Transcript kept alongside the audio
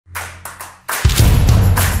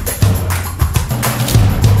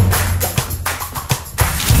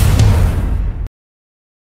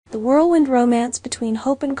whirlwind romance between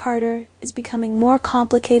Hope and Carter is becoming more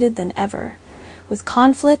complicated than ever, with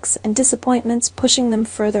conflicts and disappointments pushing them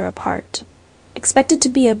further apart. Expected to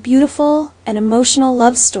be a beautiful and emotional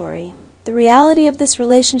love story, the reality of this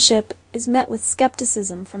relationship is met with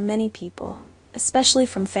skepticism from many people, especially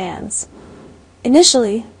from fans.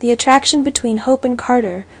 Initially, the attraction between Hope and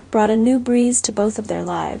Carter brought a new breeze to both of their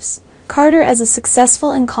lives. Carter, as a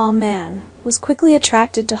successful and calm man, was quickly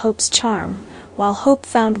attracted to Hope's charm, while Hope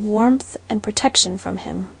found warmth and protection from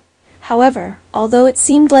him. However, although it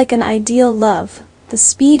seemed like an ideal love, the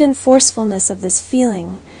speed and forcefulness of this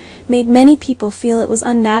feeling made many people feel it was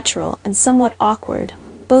unnatural and somewhat awkward.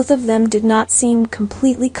 Both of them did not seem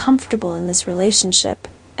completely comfortable in this relationship,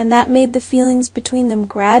 and that made the feelings between them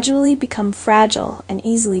gradually become fragile and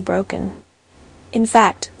easily broken. In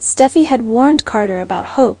fact, Steffi had warned Carter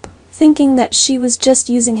about Hope, thinking that she was just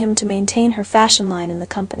using him to maintain her fashion line in the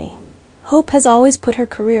company. Hope has always put her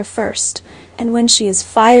career first, and when she is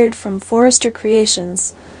fired from Forrester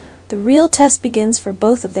Creations, the real test begins for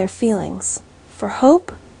both of their feelings. For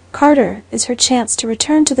Hope, Carter is her chance to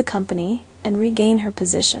return to the company and regain her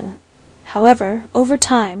position. However, over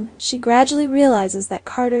time, she gradually realizes that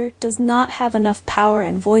Carter does not have enough power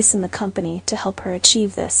and voice in the company to help her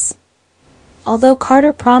achieve this. Although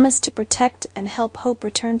Carter promised to protect and help Hope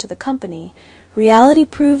return to the company, reality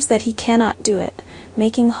proves that he cannot do it,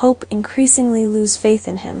 making Hope increasingly lose faith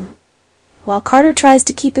in him. While Carter tries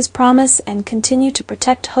to keep his promise and continue to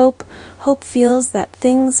protect Hope, Hope feels that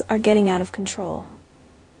things are getting out of control.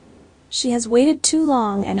 She has waited too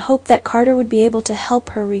long and hoped that Carter would be able to help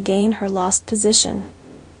her regain her lost position.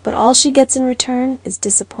 But all she gets in return is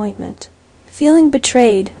disappointment. Feeling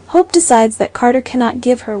betrayed, Hope decides that Carter cannot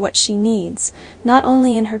give her what she needs, not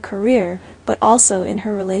only in her career, but also in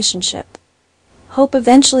her relationship. Hope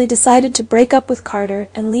eventually decided to break up with Carter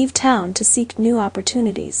and leave town to seek new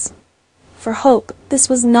opportunities. For Hope, this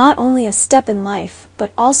was not only a step in life,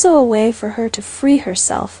 but also a way for her to free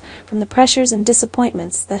herself from the pressures and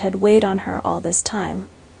disappointments that had weighed on her all this time.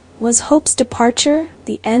 Was Hope's departure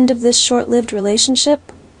the end of this short-lived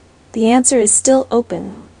relationship? The answer is still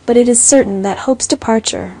open, but it is certain that Hope's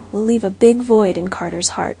departure will leave a big void in Carter's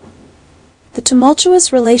heart. The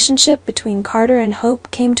tumultuous relationship between Carter and Hope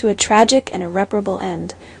came to a tragic and irreparable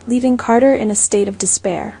end, leaving Carter in a state of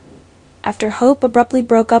despair. After Hope abruptly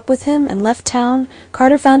broke up with him and left town,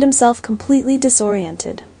 Carter found himself completely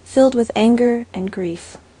disoriented, filled with anger and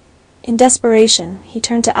grief. In desperation, he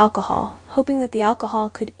turned to alcohol, hoping that the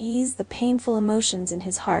alcohol could ease the painful emotions in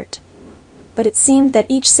his heart. But it seemed that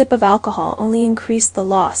each sip of alcohol only increased the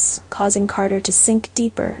loss, causing Carter to sink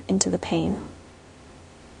deeper into the pain.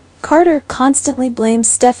 Carter constantly blames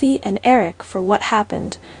Steffi and Eric for what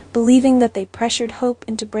happened, believing that they pressured Hope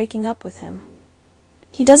into breaking up with him.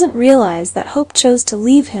 He doesn't realize that Hope chose to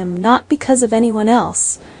leave him not because of anyone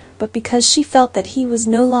else, but because she felt that he was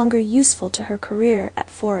no longer useful to her career at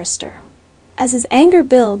Forrester. As his anger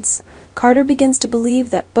builds, Carter begins to believe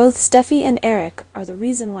that both Steffi and Eric are the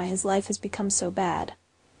reason why his life has become so bad.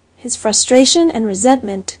 His frustration and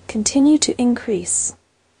resentment continue to increase,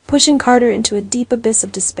 pushing Carter into a deep abyss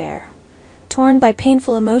of despair. Torn by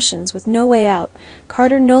painful emotions with no way out,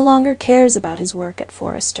 Carter no longer cares about his work at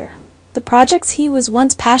Forrester. The projects he was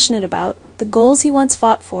once passionate about, the goals he once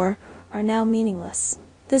fought for, are now meaningless.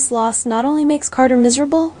 This loss not only makes Carter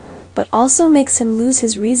miserable, but also makes him lose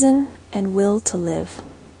his reason and will to live.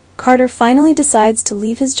 Carter finally decides to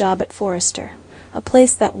leave his job at Forrester, a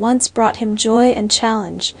place that once brought him joy and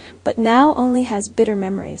challenge, but now only has bitter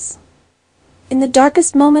memories. In the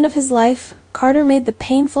darkest moment of his life, Carter made the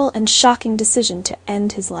painful and shocking decision to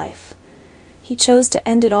end his life. He chose to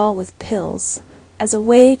end it all with pills, as a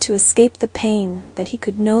way to escape the pain that he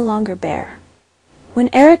could no longer bear.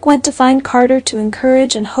 When Eric went to find Carter to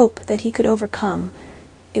encourage and hope that he could overcome,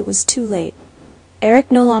 it was too late.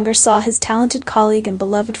 Eric no longer saw his talented colleague and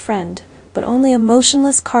beloved friend, but only a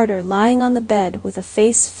motionless Carter lying on the bed with a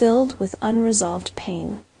face filled with unresolved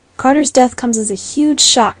pain. Carter's death comes as a huge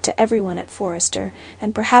shock to everyone at Forrester,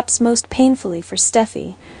 and perhaps most painfully for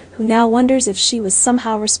Steffi, who now wonders if she was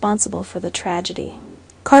somehow responsible for the tragedy.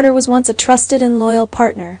 Carter was once a trusted and loyal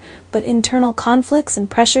partner, but internal conflicts and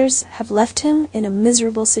pressures have left him in a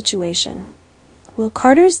miserable situation. Will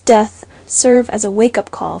Carter's death serve as a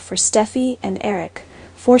wake-up call for Steffi and Eric,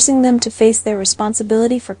 forcing them to face their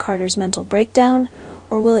responsibility for Carter's mental breakdown,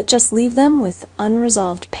 or will it just leave them with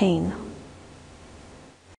unresolved pain?